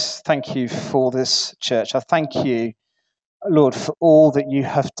thank you for this church. I thank you, Lord, for all that you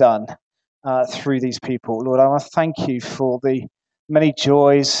have done through these people. Lord, I want to thank you for the many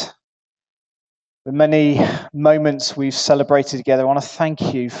joys, the many moments we've celebrated together. I want to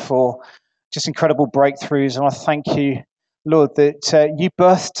thank you for just incredible breakthroughs. I want to thank you, Lord, that you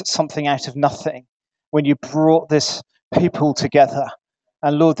birthed something out of nothing when you brought this people together.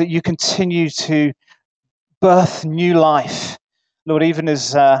 And Lord, that you continue to birth new life. Lord, even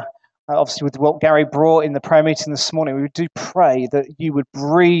as obviously with what Gary brought in the prayer meeting this morning, we do pray that you would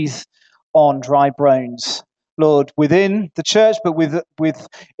breathe on dry bones, Lord, within the church, but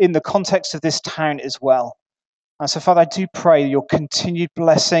in the context of this town as well. And so, Father, I do pray your continued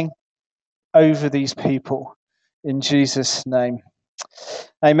blessing over these people in Jesus' name.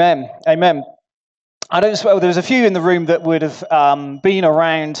 Amen. Amen. I don't suppose there was a few in the room that would have been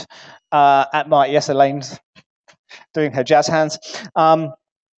around at my, yes, Elaine's doing her jazz hands.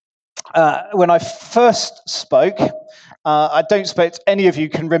 When I first spoke, I don't expect any of you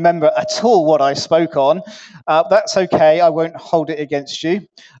can remember at all what I spoke on. That's okay, I won't hold it against you.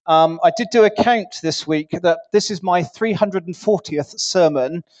 I did do a count this week that this is my 340th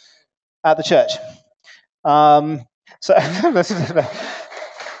sermon at the church. I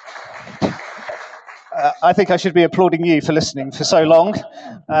think I should be applauding you for listening for so long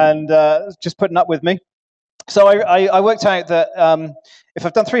and just putting up with me. So I worked out that if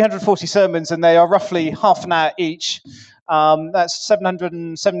I've done 340 sermons and they are roughly half an hour each, that's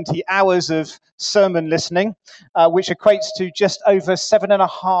 770 hours of sermon listening, which equates to just over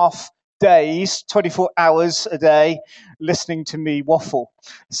 7.5 days, 24 hours a day, listening to me waffle.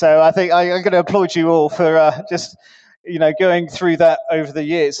 So I think I'm going to applaud you all for just, going through that over the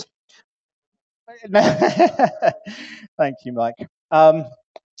years. Thank you, Mike.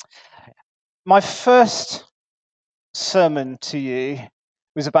 My first sermon to you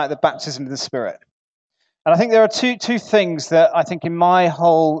was about the baptism of the Spirit. And I think there are two things that I think in my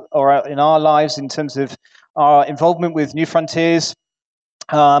whole, or in our lives, in terms of our involvement with New Frontiers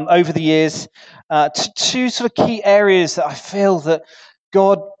over the years, two sort of key areas that I feel that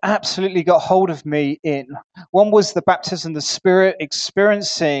God absolutely got hold of me in. One was the baptism of the Spirit,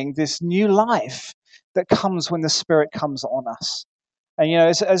 experiencing this new life that comes when the Spirit comes on us. And,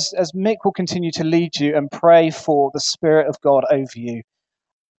 as Mick will continue to lead you and pray for the Spirit of God over you,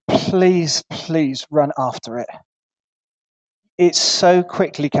 please run after it. It so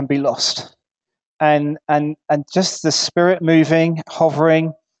quickly can be lost. And just the Spirit moving,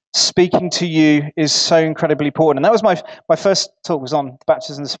 hovering, speaking to you is so incredibly important. And that was my first talk was on the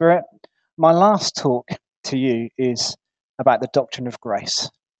baptism of the Spirit. My last talk to you is about the doctrine of grace.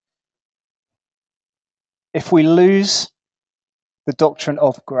 If we lose the doctrine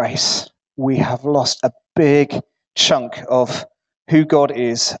of grace, we have lost a big chunk of who God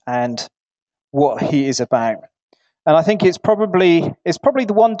is and what he is about. And I think it's probably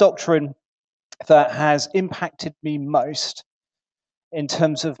the one doctrine that has impacted me most in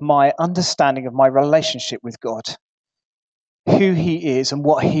terms of my understanding of my relationship with God, who he is and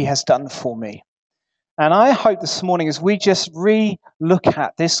what he has done for me. And I hope this morning, as we just re-look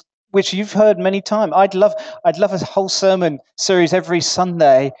at this, which you've heard many times, I'd love a whole sermon series every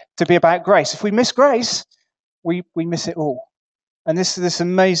Sunday to be about grace. If we miss grace, we miss it all. And this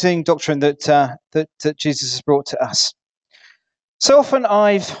amazing doctrine that Jesus has brought to us. So often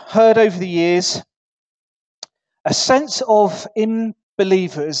I've heard over the years a sense of, in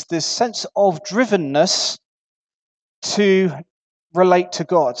believers, this sense of drivenness to relate to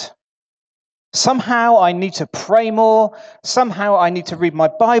God. Somehow I need to pray more. Somehow I need to read my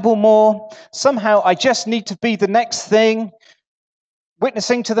Bible more. Somehow I just need to be the next thing,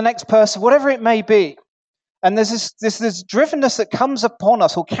 witnessing to the next person, whatever it may be. And there's this drivenness that comes upon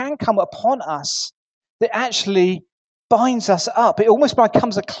us, or can come upon us, that actually binds us up. It almost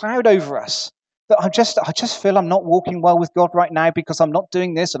becomes a cloud over us. That I just feel I'm not walking well with God right now because I'm not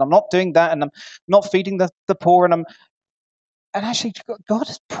doing this and I'm not doing that and I'm not feeding the poor and actually God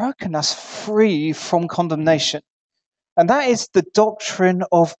has broken us free from condemnation. And that is the doctrine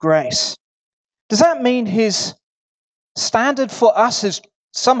of grace. Does that mean his standard for us is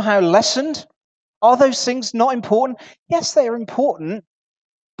somehow lessened? Are those things not important? Yes, they are important.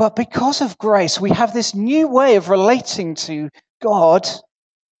 But because of grace, we have this new way of relating to God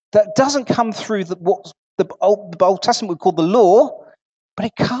that doesn't come through what the Old Testament would call the law, but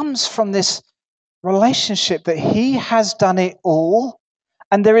it comes from this relationship that he has done it all,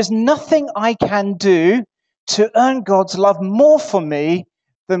 and there is nothing I can do to earn God's love more for me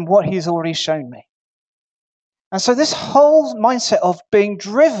than what he's already shown me. And so this whole mindset of being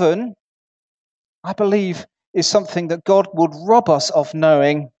driven, I believe, is something that God would rob us of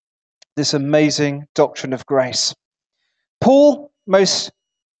knowing this amazing doctrine of grace. Paul most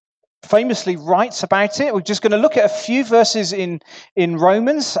famously writes about it. We're just going to look at a few verses in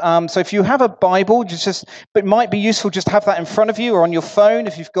Romans. So if you have a Bible, but it might be useful just to have that in front of you or on your phone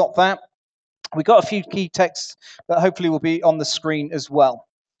if you've got that. We've got a few key texts that hopefully will be on the screen as well.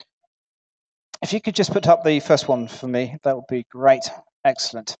 If you could just put up the first one for me, that would be great.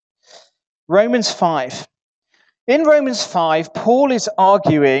 Excellent. Romans 5. In Romans 5, Paul is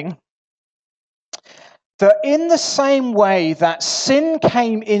arguing that in the same way that sin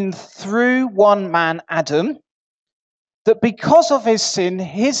came in through one man, Adam, that because of his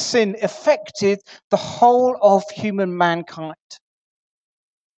sin affected the whole of human mankind.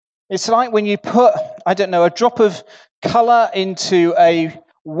 It's like when you put, a drop of colour into a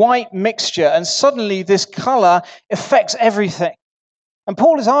white mixture, and suddenly this colour affects everything. And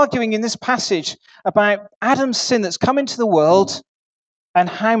Paul is arguing in this passage about Adam's sin that's come into the world and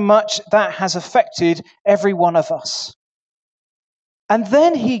how much that has affected every one of us. And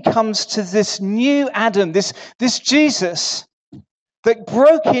then he comes to this new Adam, this Jesus that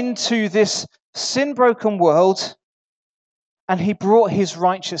broke into this sin-broken world, and he brought his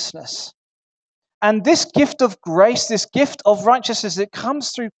righteousness. And this gift of grace, this gift of righteousness that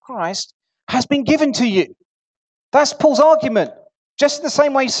comes through Christ has been given to you. That's Paul's argument. Just in the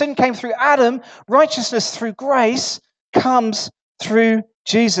same way sin came through Adam, righteousness through grace comes through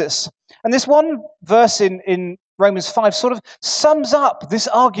Jesus. And this one verse in Romans 5 sort of sums up this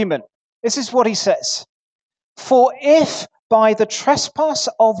argument. This is what he says. For if by the trespass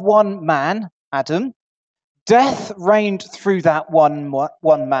of one man, Adam, death reigned through that one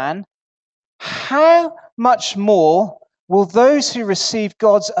man, how much more will those who receive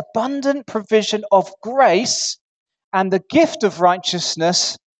God's abundant provision of grace and the gift of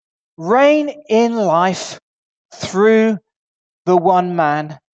righteousness reign in life through the one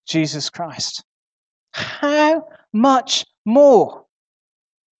man, Jesus Christ? How much more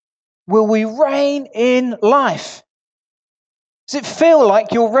will we reign in life? Does it feel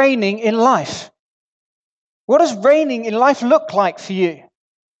like you're reigning in life? What does reigning in life look like for you?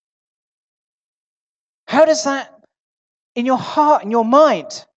 How does that, in your heart, in your mind,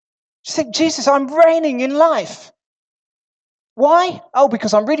 just think, Jesus, I'm reigning in life. Why? Oh,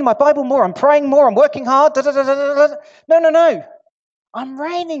 because I'm reading my Bible more, I'm praying more, I'm working hard. No. I'm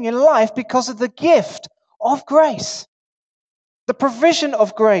reigning in life because of the gift of grace, the provision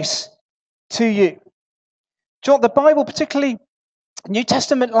of grace to you. Do you know what? The Bible, particularly New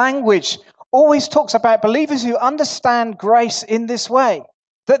Testament language, always talks about believers who understand grace in this way,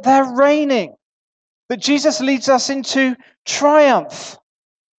 that they're reigning, that Jesus leads us into triumph,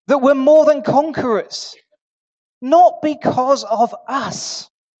 that we're more than conquerors, not because of us,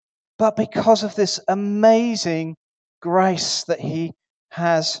 but because of this amazing grace that he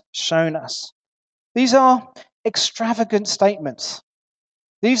has shown us. These are extravagant statements.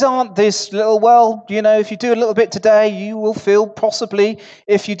 These aren't this little, if you do a little bit today, you will feel possibly,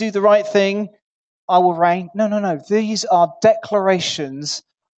 if you do the right thing, I will reign. No. These are declarations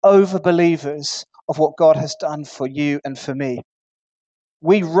over believers of what God has done for you and for me.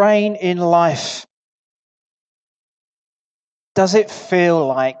 We reign in life. Does it feel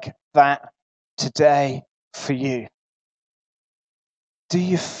like that today for you? Do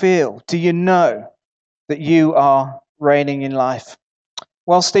you know that you are reigning in life?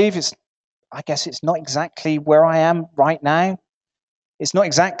 Well, Steve, I guess it's not exactly where I am right now. It's not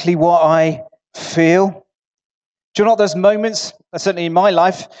exactly what I feel. Do you know what? There's moments, certainly in my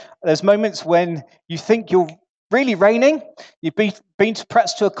life, there's moments when you think you're really reigning. You've been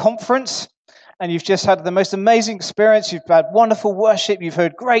perhaps to a conference and you've just had the most amazing experience. You've had wonderful worship. You've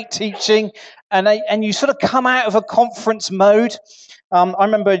heard great teaching, and you sort of come out of a conference mode. I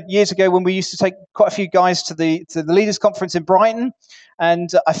remember years ago when we used to take quite a few guys to the leaders' conference in Brighton,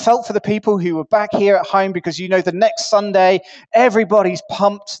 and I felt for the people who were back here at home because the next Sunday everybody's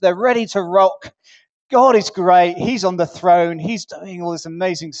pumped, they're ready to rock. God is great. He's on the throne. He's doing all this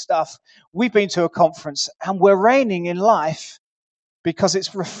amazing stuff. We've been to a conference and we're reigning in life because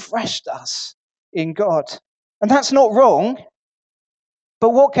it's refreshed us in God. And that's not wrong.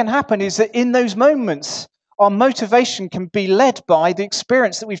 But what can happen is that in those moments, our motivation can be led by the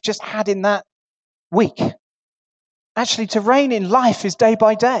experience that we've just had in that week. Actually, to reign in life is day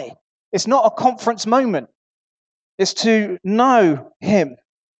by day. It's not a conference moment. It's to know him.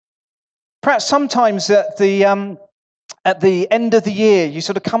 Perhaps sometimes at the end of the year, you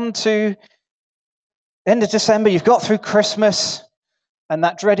sort of come to the end of December, you've got through Christmas, and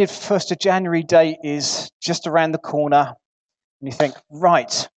that dreaded 1st of January date is just around the corner. And you think,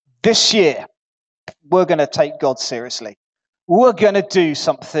 right, this year, we're going to take God seriously. We're going to do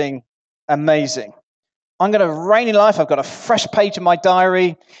something Amazing. I'm going to reign in life. I've got a fresh page in my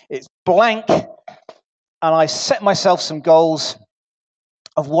diary. It's blank. And I set myself some goals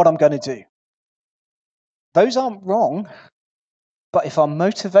of what I'm going to do. Those aren't wrong. But if our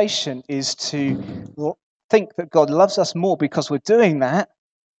motivation is to think that God loves us more because we're doing that,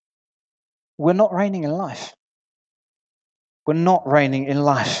 we're not reigning in life. We're not reigning in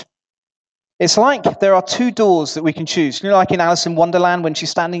life. It's like there are two doors that we can choose. You know, like in Alice in Wonderland when she's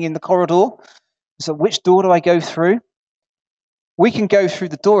standing in the corridor. So which door do I go through? We can go through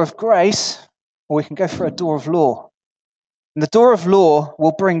the door of grace, or we can go through a door of law. And the door of law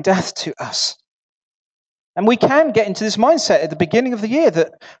will bring death to us. And we can get into this mindset at the beginning of the year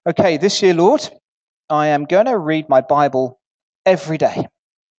that, okay, this year, Lord, I am going to read my Bible every day.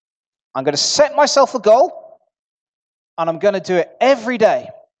 I'm going to set myself a goal, and I'm going to do it every day.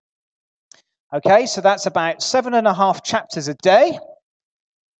 Okay, so that's about 7.5 chapters a day,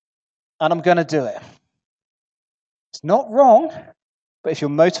 and I'm going to do it. It's not wrong, but if your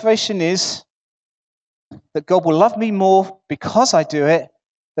motivation is that God will love me more because I do it,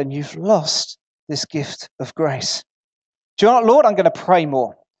 then you've lost this gift of grace. Do you know what, Lord? I'm going to pray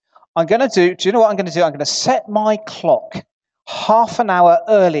more. Do you know what I'm going to do? I'm going to set my clock half an hour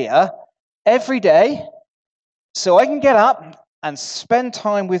earlier every day so I can get up and spend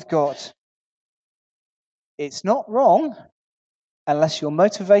time with God. It's not wrong unless your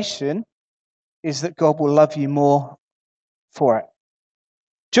motivation is that God will love you more for it.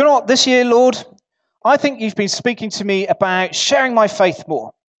 Do you know what? This year, Lord, I think you've been speaking to me about sharing my faith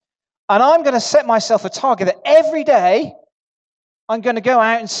more. And I'm going to set myself a target that every day I'm going to go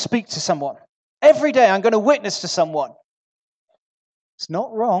out and speak to someone. Every day I'm going to witness to someone. It's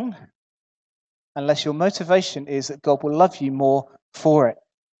not wrong unless your motivation is that God will love you more for it.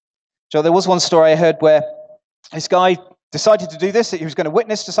 So there was one story I heard where this guy decided to do this, that he was going to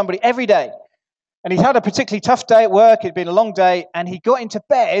witness to somebody every day. And he'd had a particularly tough day at work. It'd been a long day. And he got into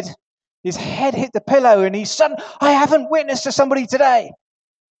bed. His head hit the pillow. And he said, I haven't witnessed to somebody today.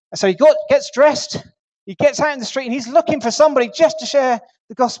 And so he gets dressed. He gets out in the street. And he's looking for somebody just to share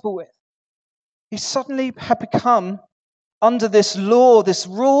the gospel with. He suddenly had become under this law, this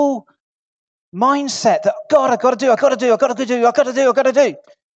rule mindset that, God, I've got to do.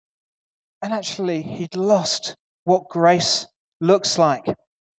 And actually, he'd lost what grace looks like.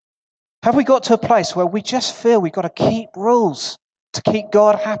 Have we got to a place where we just feel we've got to keep rules to keep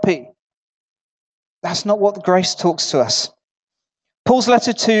God happy? That's not what grace talks to us. Paul's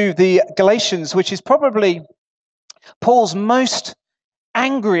letter to the Galatians, which is probably Paul's most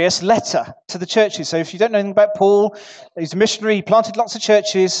angriest letter to the churches. So if you don't know anything about Paul, he's a missionary, he planted lots of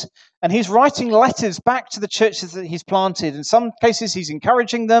churches, and he's writing letters back to the churches that he's planted. In some cases, he's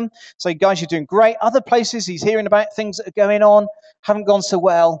encouraging them, saying, guys, you're doing great. Other places, he's hearing about things that are going on, haven't gone so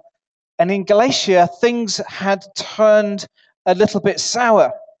well. And in Galatia, things had turned a little bit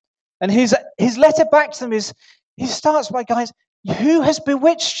sour. And his letter back to them is, he starts by, guys, who has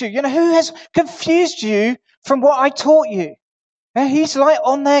bewitched you? You know, who has confused you from what I taught you? And he's like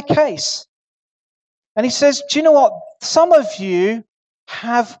on their case. And he says, do you know what? Some of you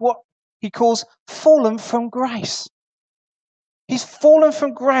have what he calls fallen from grace. He's fallen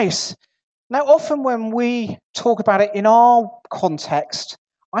from grace. Now, often when we talk about it in our context,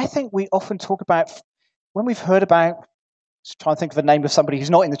 I think we often talk about, when we've heard about, let's try and think of the name of somebody who's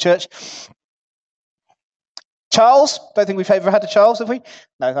not in the church. Charles. Don't think we've ever had a Charles, have we?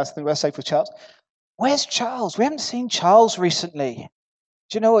 No, that's the thing we're safe with Charles. Where's Charles? We haven't seen Charles recently.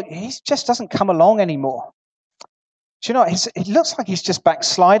 Do you know what? He just doesn't come along anymore. Do you know what? It looks like he's just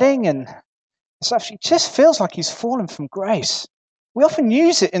backsliding and stuff. It just feels like he's fallen from grace. We often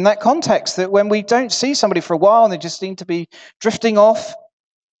use it in that context, that when we don't see somebody for a while and they just seem to be drifting off,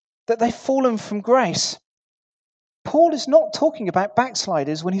 that they've fallen from grace. Paul is not talking about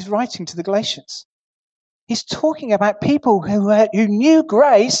backsliders when he's writing to the Galatians. He's talking about people who knew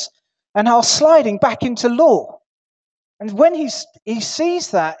grace and are sliding back into law. And when he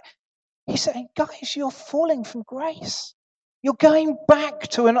sees that, he's saying, guys, you're falling from grace. You're going back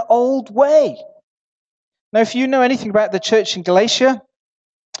to an old way. Now, if you know anything about the church in Galatia,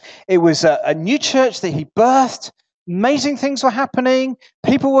 it was a new church that he birthed. Amazing things were happening.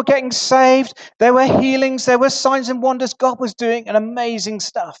 People were getting saved. There were healings. There were signs and wonders. God was doing an amazing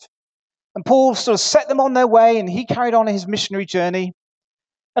stuff. And Paul sort of set them on their way, and he carried on his missionary journey.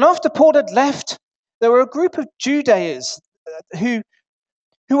 And after Paul had left, there were a group of Judaizers who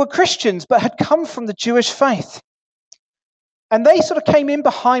were Christians but had come from the Jewish faith. And they sort of came in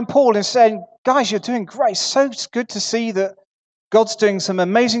behind Paul and said, guys, you're doing great. So it's good to see that God's doing some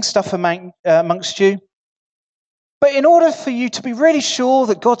amazing stuff amongst you. But in order for you to be really sure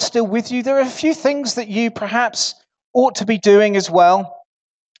that God's still with you, there are a few things that you perhaps ought to be doing as well.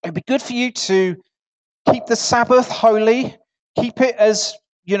 It'd be good for you to keep the Sabbath holy, keep it as,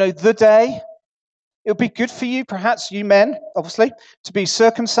 the day. It would be good for you, perhaps you men, obviously, to be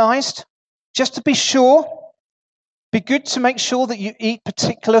circumcised, just to be sure. Be good to make sure that you eat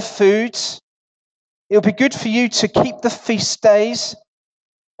particular foods. It would be good for you to keep the feast days.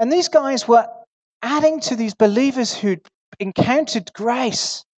 And these guys were adding to these believers who'd encountered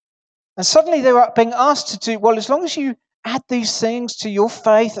grace. And suddenly they were being asked to do, well, as long as you add these things to your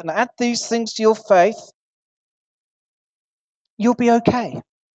faith and add these things to your faith, you'll be okay.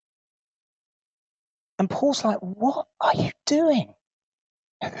 And Paul's like, what are you doing?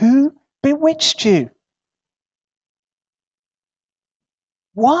 Who bewitched you?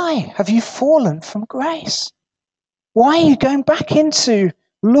 Why have you fallen from grace? Why are you going back into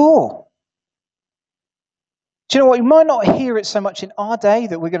law? Do you know what? You might not hear it so much in our day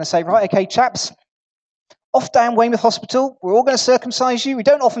that we're going to say, right, okay, chaps, off down Weymouth Hospital, we're all going to circumcise you. We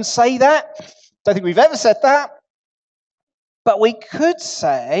don't often say that. Don't think we've ever said that. But we could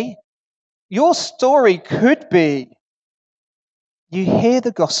say, your story could be, you hear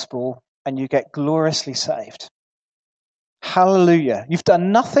the gospel and you get gloriously saved. Hallelujah. You've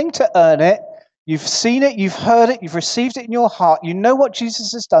done nothing to earn it. You've seen it, you've heard it, you've received it in your heart. You know what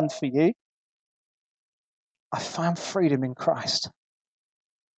Jesus has done for you. I found freedom in Christ.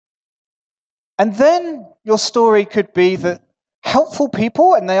 And then your story could be that helpful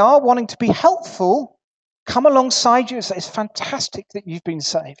people, and they are wanting to be helpful, come alongside you and say, it's fantastic that you've been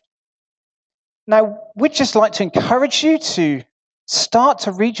saved. Now, we'd just like to encourage you to start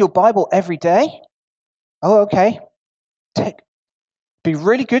to read your Bible every day. Oh, okay. Tick. Be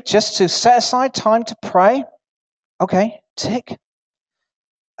really good just to set aside time to pray. Okay, tick.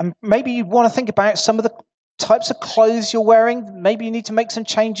 And maybe you want to think about some of the types of clothes you're wearing. Maybe you need to make some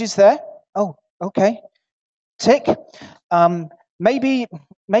changes there. Oh, okay. Tick. Maybe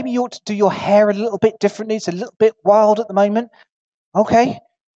you ought to do your hair a little bit differently. It's a little bit wild at the moment. Okay.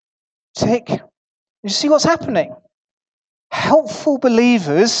 Tick. You see what's happening? Helpful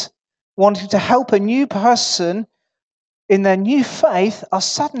believers wanting to help a new person in their new faith are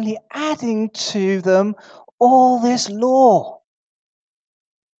suddenly adding to them all this law.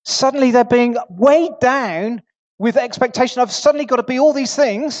 Suddenly they're being weighed down with the expectation I've suddenly got to be all these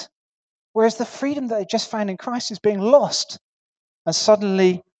things, whereas the freedom that they just found in Christ is being lost. And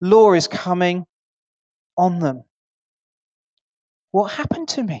suddenly law is coming on them. What happened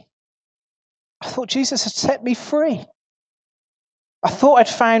to me? I thought Jesus had set me free. I thought I'd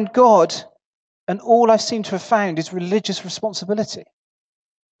found God, and all I seem to have found is religious responsibility.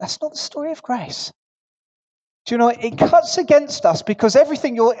 That's not the story of grace. Do you know, it cuts against us because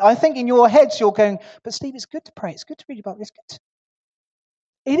everything I think in your heads you're going, but Steve, it's good to pray. It's good to read your Bible. It's good.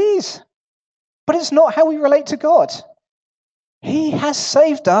 It is. But it's not how we relate to God. He has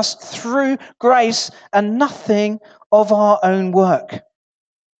saved us through grace and nothing of our own work.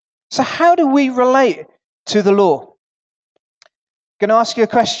 So how do we relate to the law? I'm going to ask you a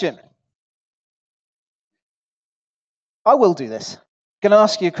question. I will do this. I'm going to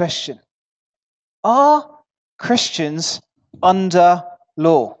ask you a question. Are Christians under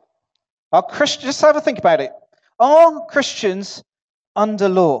law? Just have a think about it. Are Christians under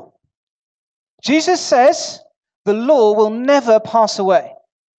law? Jesus says the law will never pass away.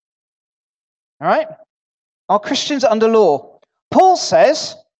 All right? Are Christians under law? Paul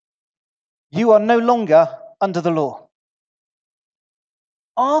says you are no longer under the law.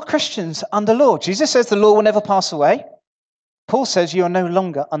 Are Christians under law? Jesus says the law will never pass away. Paul says you are no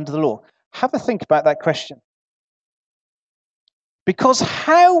longer under the law. Have a think about that question. Because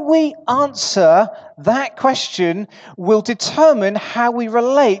how we answer that question will determine how we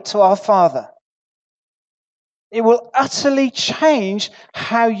relate to our Father. It will utterly change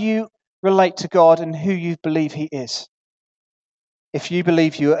how you relate to God and who you believe He is. If you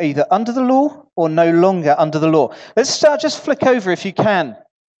believe you are either under the law or no longer under the law. Let's just flick over, if you can,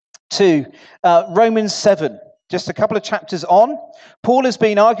 to Romans 7. Just a couple of chapters on. Paul has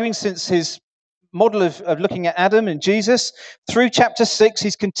been arguing since his model of looking at Adam and Jesus. Through chapter 6,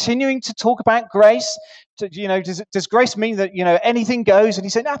 he's continuing to talk about grace. Does grace mean that, anything goes? And he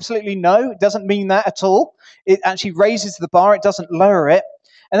said, absolutely no, it doesn't mean that at all. It actually raises the bar, it doesn't lower it.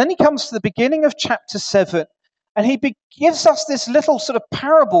 And then he comes to the beginning of chapter 7, and he gives us this little sort of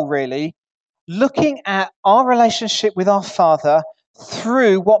parable, really, looking at our relationship with our Father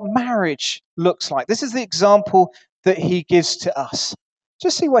through what marriage looks like. This is the example that he gives to us.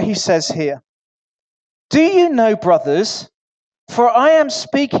 Just see what he says here. Do you know, brothers, for I am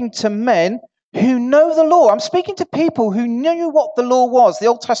speaking to men who know the law. I'm speaking to people who knew what the law was, the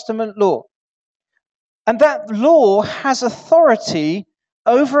Old Testament law. And that law has authority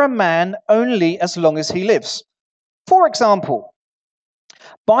over a man only as long as he lives. For example,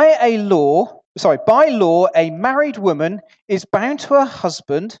 by law, a married woman is bound to her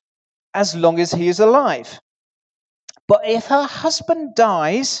husband as long as he is alive. But if her husband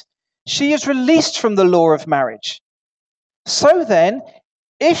dies, she is released from the law of marriage. So then,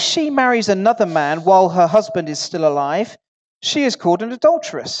 if she marries another man while her husband is still alive, she is called an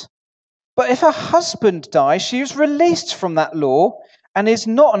adulteress. But if her husband dies, she is released from that law and is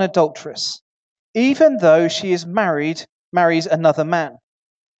not an adulteress, even though she is marries another man.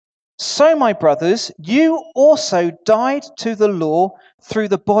 So, my brothers, you also died to the law through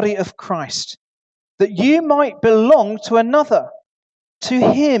the body of Christ, that you might belong to another, to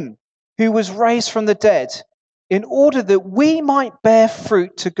him who was raised from the dead, in order that we might bear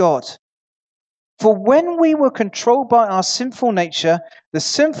fruit to God. For when we were controlled by our sinful nature, the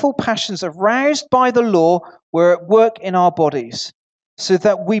sinful passions aroused by the law were at work in our bodies, so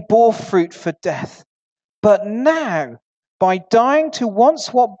that we bore fruit for death. But now, by dying to once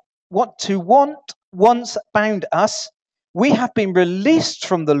bound us, we have been released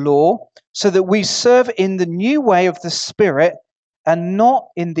from the law, so that we serve in the new way of the Spirit and not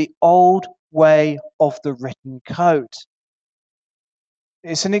in the old way of the written code.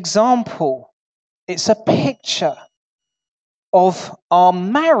 It's an example. It's a picture of our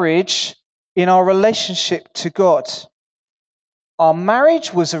marriage in our relationship to God. Our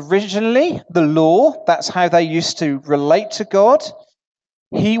marriage was originally the law. That's how they used to relate to God.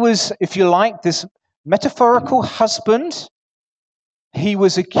 He was, if you like, this metaphorical husband. He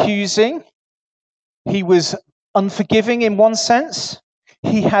was accusing. He was unforgiving in one sense.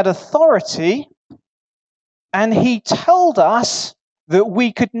 He had authority. And he told us that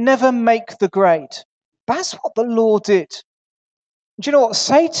we could never make the grade. That's what the law did. Do you know what?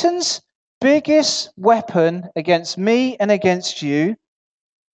 Satan's biggest weapon against me and against you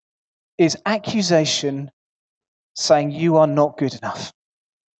is accusation, saying you are not good enough.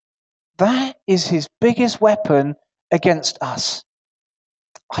 That is his biggest weapon against us.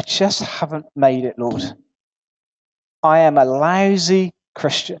 I just haven't made it, Lord. I am a lousy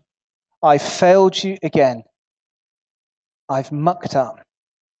Christian. I failed you again. I've mucked up.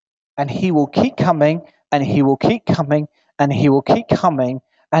 And he will keep coming, and he will keep coming, and he will keep coming,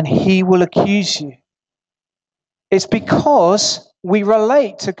 and he will accuse you. It's because we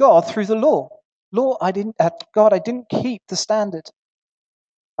relate to God through the law. God, I didn't keep the standard.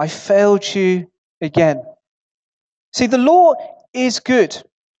 I failed you again. See, the law is good.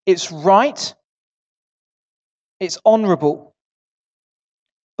 It's right. It's honorable.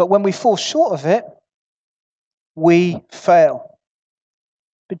 But when we fall short of it, we fail.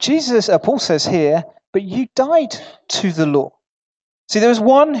 But Paul says here, but you died to the law. See, there was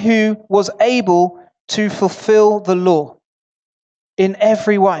one who was able to fulfill the law in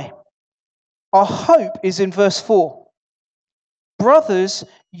every way. Our hope is in verse 4. Brothers,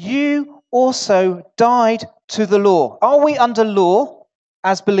 you also died to the law. Are we under law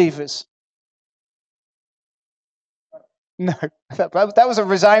as believers? No, that was a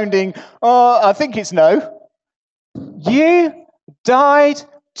resounding, I think it's no. You died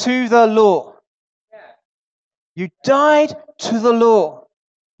to the law. You died to the law.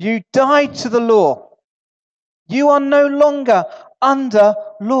 You died to the law. You are no longer under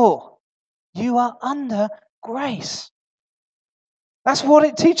law. You are under grace. That's what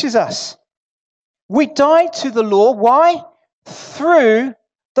it teaches us. We died to the law. Why? Through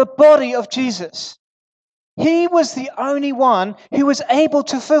the body of Jesus. He was the only one who was able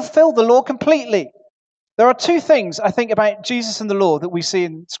to fulfill the law completely. There are two things, I think, about Jesus and the law that we see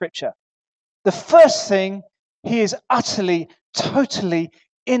in Scripture. The first thing, he is utterly, totally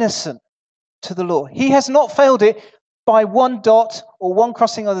innocent to the law. He has not failed it by one dot or one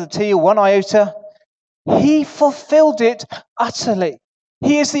crossing of the T or one iota. He fulfilled it utterly.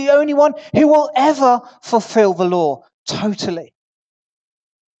 He is the only one who will ever fulfill the law totally.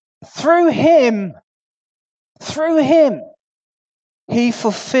 Through him, he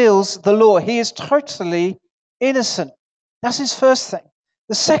fulfills the law. He is totally innocent. That's his first thing.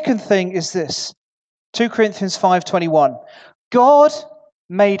 The second thing is this. 2 Corinthians 5:21. God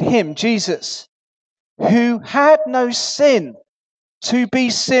made him, Jesus, who had no sin, to be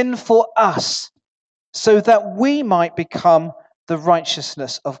sin for us, so that we might become the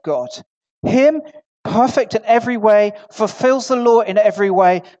righteousness of God. Him, perfect in every way, fulfills the law in every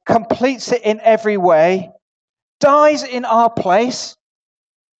way, completes it in every way, dies in our place,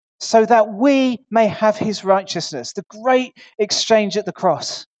 so that we may have his righteousness. The great exchange at the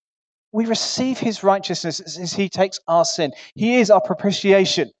cross. We receive his righteousness as he takes our sin. He is our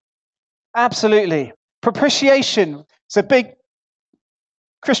propitiation. Absolutely. Propitiation, it's a big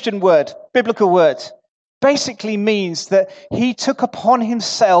Christian word, biblical word. Basically means that he took upon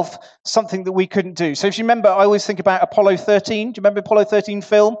himself something that we couldn't do. So if you remember, I always think about Apollo 13. Do you remember Apollo 13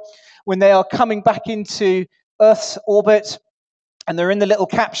 film? When they are coming back into Earth's orbit and they're in the little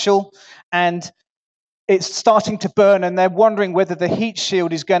capsule and it's starting to burn and they're wondering whether the heat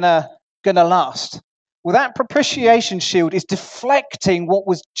shield is gonna last. Well, that propitiation shield is deflecting what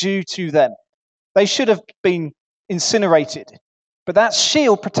was due to them. They should have been incinerated, but that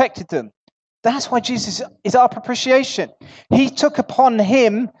shield protected them. That's why Jesus is our propitiation. He took upon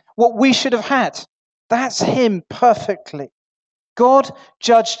him what we should have had. That's him perfectly. God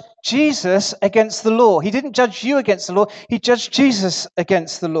judged Jesus against the law. He didn't judge you against the law. He judged Jesus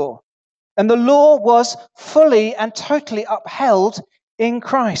against the law. And the law was fully and totally upheld in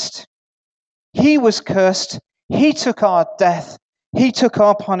Christ. He was cursed. He took our death. He took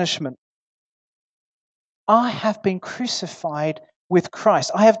our punishment. I have been crucified with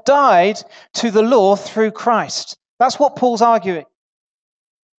Christ. I have died to the law through Christ. That's what Paul's arguing.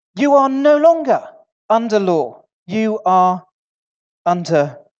 You are no longer under law. You are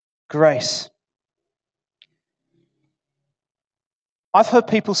under grace. I've heard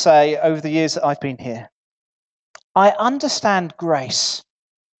people say over the years that I've been here, I understand grace,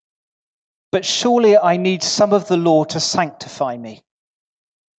 but surely I need some of the law to sanctify me.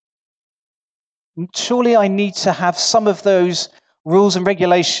 Surely I need to have some of those rules and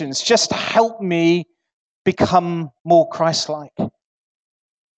regulations just to help me become more Christ-like.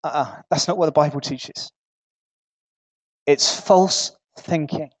 That's not what the Bible teaches. It's false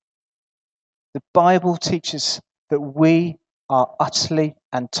thinking. The Bible teaches that we are utterly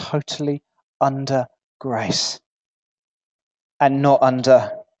and totally under grace and not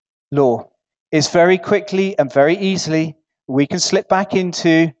under law. It's very quickly and very easily we can slip back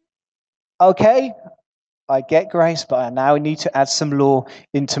into, okay, I get grace, but I now need to add some law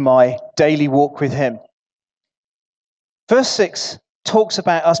into my daily walk with him. Verse 6 talks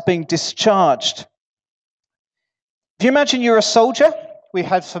about us being discharged. If you imagine you're a soldier, we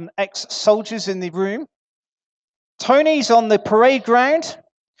have some ex-soldiers in the room. Tony's on the parade ground,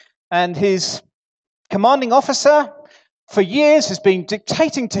 and his commanding officer for years has been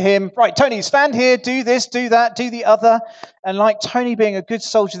dictating to him, right, Tony, stand here, do this, do that, do the other. And like Tony being a good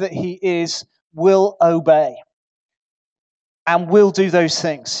soldier that he is, will obey and will do those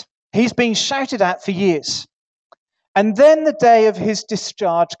things. He's been shouted at for years. And then the day of his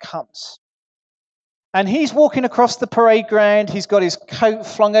discharge comes. And he's walking across the parade ground. He's got his coat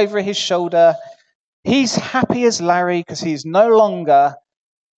flung over his shoulder. He's happy as Larry because he's no longer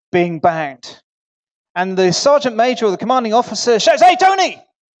being bound. And the sergeant major or the commanding officer shouts, "Hey, Tony,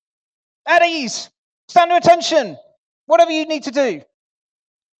 at ease, stand to attention, whatever you need to do."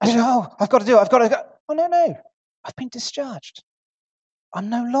 I said, "Oh, I've got to do it. I've got to go." "Oh, no, I've been discharged. I'm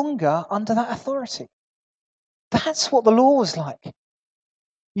no longer under that authority." That's what the law was like.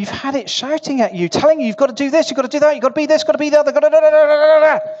 You've had it shouting at you, telling you you've got to do this, you've got to do that, you've got to be this, got to be the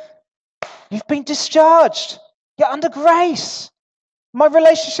other. You've been discharged. You're under grace. My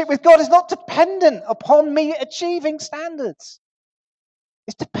relationship with God is not dependent upon me achieving standards.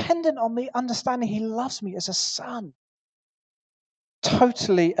 It's dependent on me understanding he loves me as a son.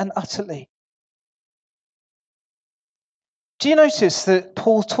 Totally and utterly. Do you notice that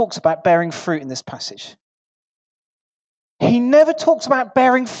Paul talks about bearing fruit in this passage? He never talks about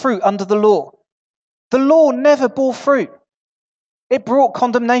bearing fruit under the law. The law never bore fruit. It brought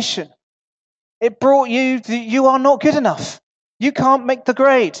condemnation. It brought you are not good enough. You can't make the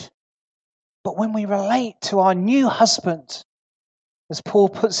grade. But when we relate to our new husband, as Paul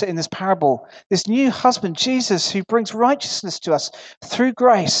puts it in this parable, this new husband, Jesus, who brings righteousness to us through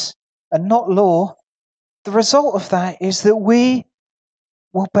grace and not law, the result of that is that we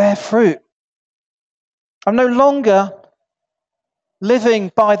will bear fruit. I'm no longer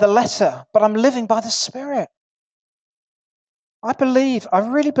living by the letter, but I'm living by the Spirit. I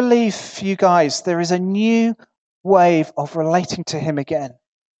really believe for you guys, there is a new wave of relating to him again.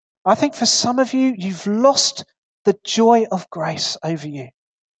 I think for some of you, you've lost the joy of grace over you.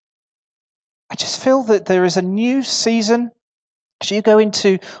 I just feel that there is a new season. As you go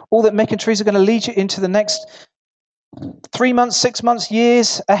into all that Mick and Teresa are going to lead you into the next 3 months, 6 months,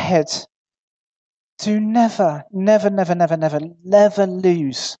 years ahead. Do never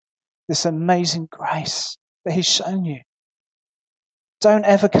lose this amazing grace that he's shown you. Don't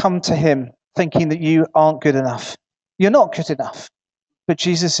ever come to him thinking that you aren't good enough. You're not good enough, but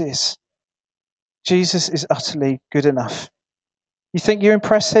Jesus is. Jesus is utterly good enough. You think you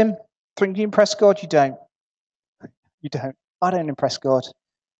impress him? Think you impress God? You don't. You don't. I don't impress God.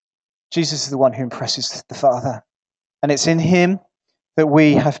 Jesus is the one who impresses the Father. And it's in him that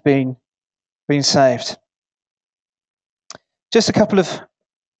we have been saved. Just a couple of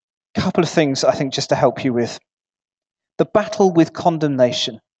things, I think, just to help you with. The battle with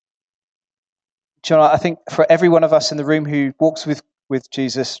condemnation. Do you know, I think for every one of us in the room who walks with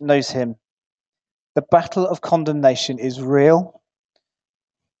Jesus, knows him, the battle of condemnation is real.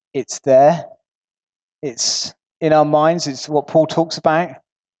 It's there. It's in our minds. It's what Paul talks about.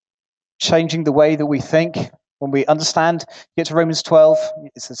 Changing the way that we think. When we understand, get to Romans 12,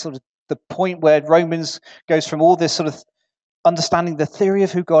 it's the sort of the point where Romans goes from all this sort of understanding the theory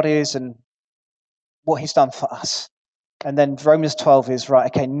of who God is and what he's done for us. And then Romans 12 is, right,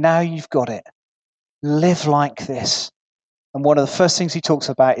 okay, now you've got it. Live like this. And one of the first things he talks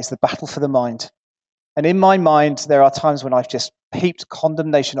about is the battle for the mind. And in my mind, there are times when I've just heaped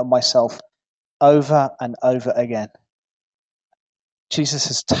condemnation on myself over and over again. Jesus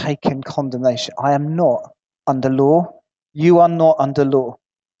has taken condemnation. I am not under law. You are not under law.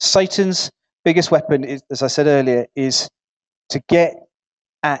 Satan's biggest weapon, is, as I said earlier, is to get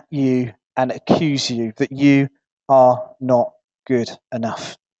at you and accuse you that you are not good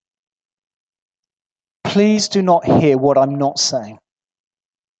enough. Please do not hear what I'm not saying.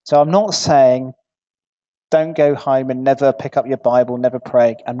 So I'm not saying don't go home and never pick up your Bible, never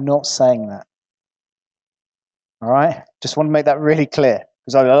pray. I'm not saying that. All right? Just want to make that really clear.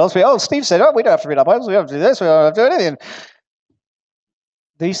 Because I lots of people, Steve said, we don't have to read our Bibles, we don't have to do this, we don't have to do anything.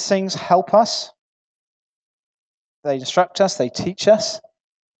 These things help us. They instruct us, they teach us.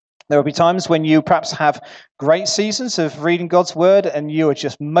 There will be times when you perhaps have great seasons of reading God's word and you are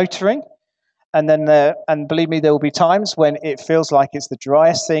just motoring. And then, and believe me, there will be times when it feels like it's the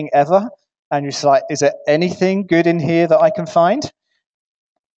driest thing ever. And you're just like, is there anything good in here that I can find?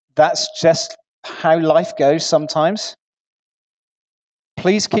 That's just how life goes sometimes.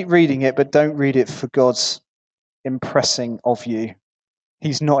 Please keep reading it, but don't read it for God's impressing of you.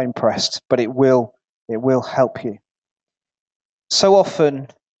 He's not impressed, but it will help you. So often,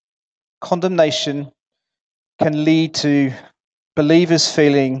 condemnation can lead to believers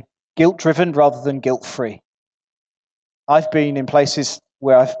feeling guilt-driven rather than guilt-free. I've been in places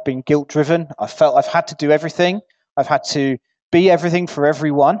where I've been guilt-driven. I felt I've had to do everything. I've had to be everything for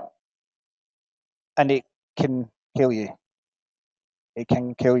everyone. And it can kill you. It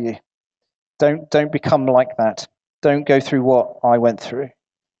can kill you. Don't become like that. Don't go through what I went through.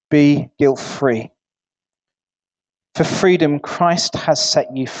 Be guilt-free. For freedom, Christ has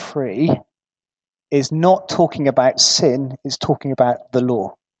set you free is not talking about sin, it's talking about the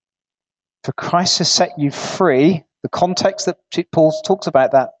law. For Christ has set you free, the context that Paul talks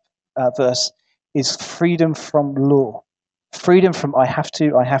about that verse is freedom from law. Freedom from I have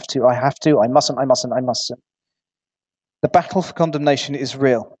to, I mustn't. The battle for condemnation is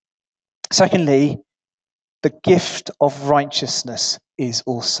real. Secondly, the gift of righteousness is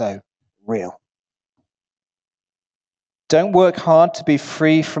also real. Don't work hard to be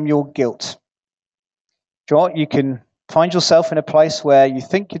free from your guilt. Do you know what? You can find yourself in a place where you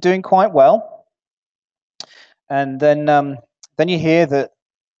think you're doing quite well, and then you hear that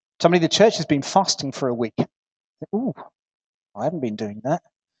somebody in the church has been fasting for a week. Ooh, I haven't been doing that.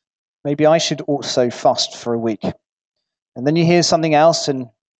 Maybe I should also fast for a week. And then you hear something else, and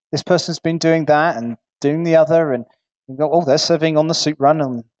this person's been doing that and doing the other, and you go, oh, they're serving on the soup run,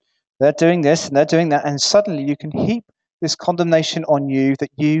 and they're doing this, and they're doing that, and suddenly you can heap this condemnation on you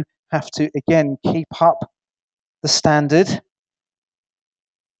that you have to, again, keep up the standard.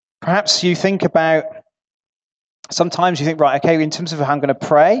 Perhaps you think about, sometimes you think, right, okay, in terms of how I'm going to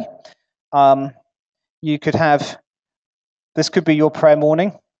pray, you could have, this could be your prayer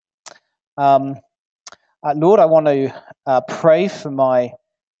morning. Lord, I want to pray for my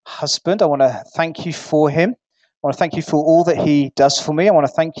husband. I want to thank you for him. I want to thank you for all that he does for me. I want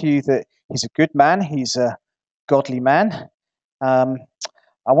to thank you that he's a good man. He's a godly man. I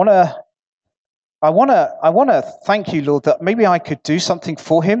want to thank you, Lord, that maybe I could do something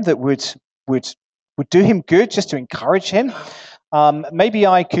for him that would do him good, just to encourage him. Maybe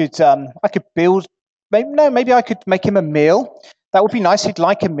I could build. Maybe I could make him a meal. That would be nice. He'd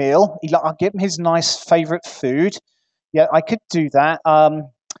like a meal. I'll give him his nice favorite food. Yeah, I could do that. I'm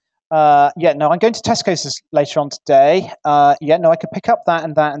going to Tesco's later on today. I could pick up that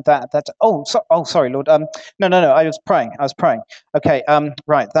and that and that. That. Sorry, Lord. No. I was praying. Okay.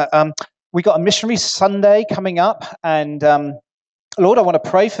 Right. We got a missionary Sunday coming up, and Lord, I want to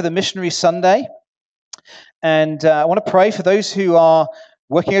pray for the missionary Sunday, and I want to pray for those who are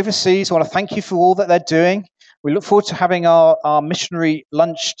working overseas. I want to thank you for all that they're doing. We look forward to having our missionary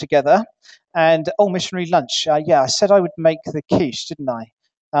lunch together. And, missionary lunch. Yeah, I said I would make the quiche, didn't I?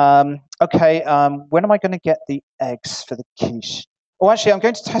 Okay, when am I going to get the eggs for the quiche? Oh, actually, I'm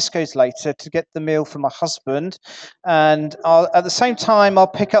going to Tesco's later to get the meal for my husband. And at the same time, I'll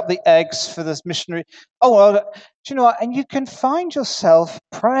pick up the eggs for this missionary. Oh, well, do you know what? And you can find yourself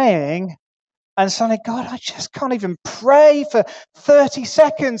praying and suddenly, God, I just can't even pray for 30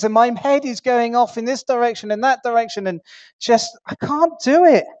 seconds. And my head is going off in this direction and that direction. And just, I can't do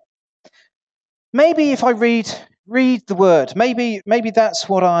it. Maybe if I read the word, maybe that's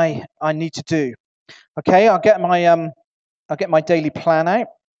what I need to do. Okay, I'll get my daily plan out.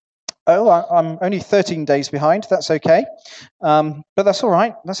 Oh, I'm only 13 days behind. That's okay, but that's all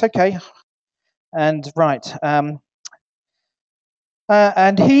right. That's okay. And right,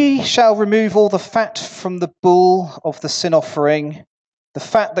 and he shall remove all the fat from the bull of the sin offering, the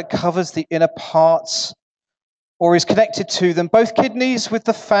fat that covers the inner parts, or is connected to them, both kidneys with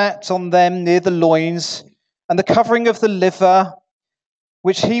the fat on them near the loins, and the covering of the liver,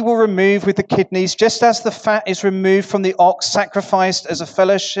 which he will remove with the kidneys, just as the fat is removed from the ox sacrificed as a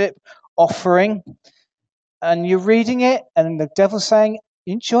fellowship offering. And you're reading it, and the devil's saying,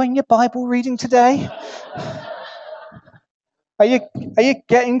 enjoying your Bible reading today? Are you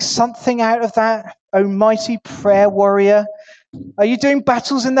getting something out of that, oh mighty prayer warrior? Are you doing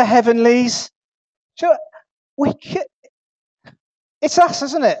battles in the heavenlies? Sure. It's us,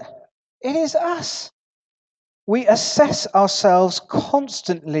 isn't it? It is us. We assess ourselves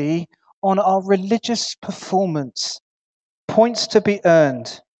constantly on our religious performance, points to be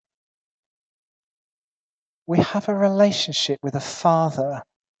earned. We have a relationship with a Father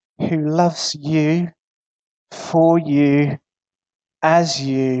who loves you, for you, as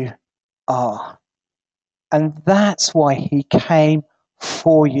you are. And that's why he came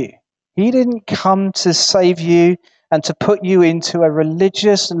for you. He didn't come to save you and to put you into a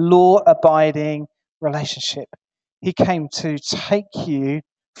religious, law-abiding relationship. He came to take you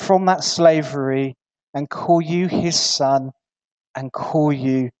from that slavery and call you his son and call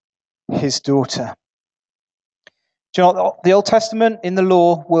you his daughter. Do you know what? The Old Testament in the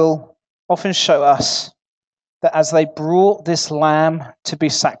law will often show us that as they brought this lamb to be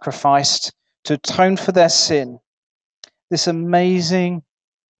sacrificed, to atone for their sin, this amazing,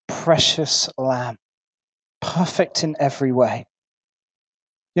 precious lamb, perfect in every way.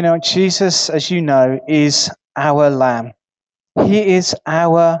 You know, Jesus, as you know, is our lamb. He is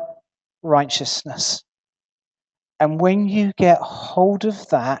our righteousness. And when you get hold of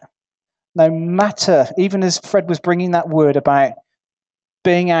that, no matter, even as Fred was bringing that word about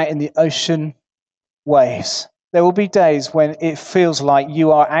being out in the ocean waves, there will be days when it feels like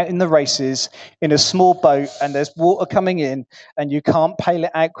you are out in the races in a small boat and there's water coming in and you can't pail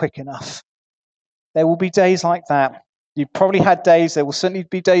it out quick enough. There will be days like that. You've probably had days. There will certainly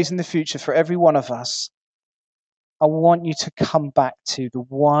be days in the future for every one of us. I want you to come back to the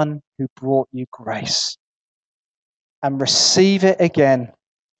one who brought you grace and receive it again.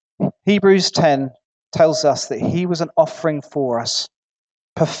 Hebrews 10 tells us that he was an offering for us,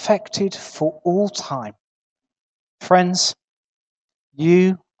 perfected for all time. Friends,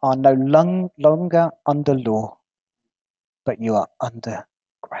 you are no longer under law, but you are under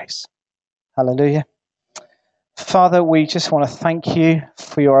grace. Hallelujah. Father, we just want to thank you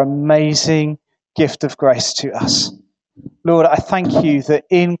for your amazing gift of grace to us. Lord, I thank you that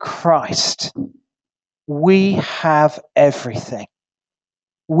in Christ we have everything.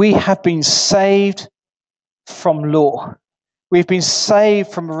 We have been saved from law. We've been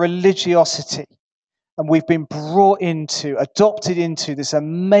saved from religiosity. And we've been adopted into this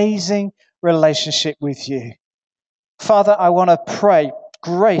amazing relationship with you. Father, I want to pray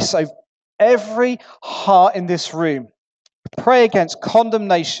grace over every heart in this room. Pray against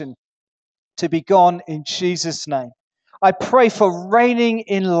condemnation to be gone in Jesus' name. I pray for reigning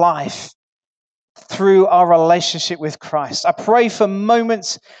in life through our relationship with Christ. I pray for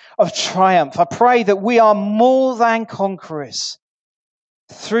moments of triumph. I pray that we are more than conquerors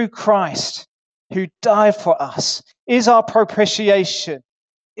through Christ, who died for us, is our propitiation,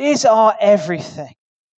 is our everything.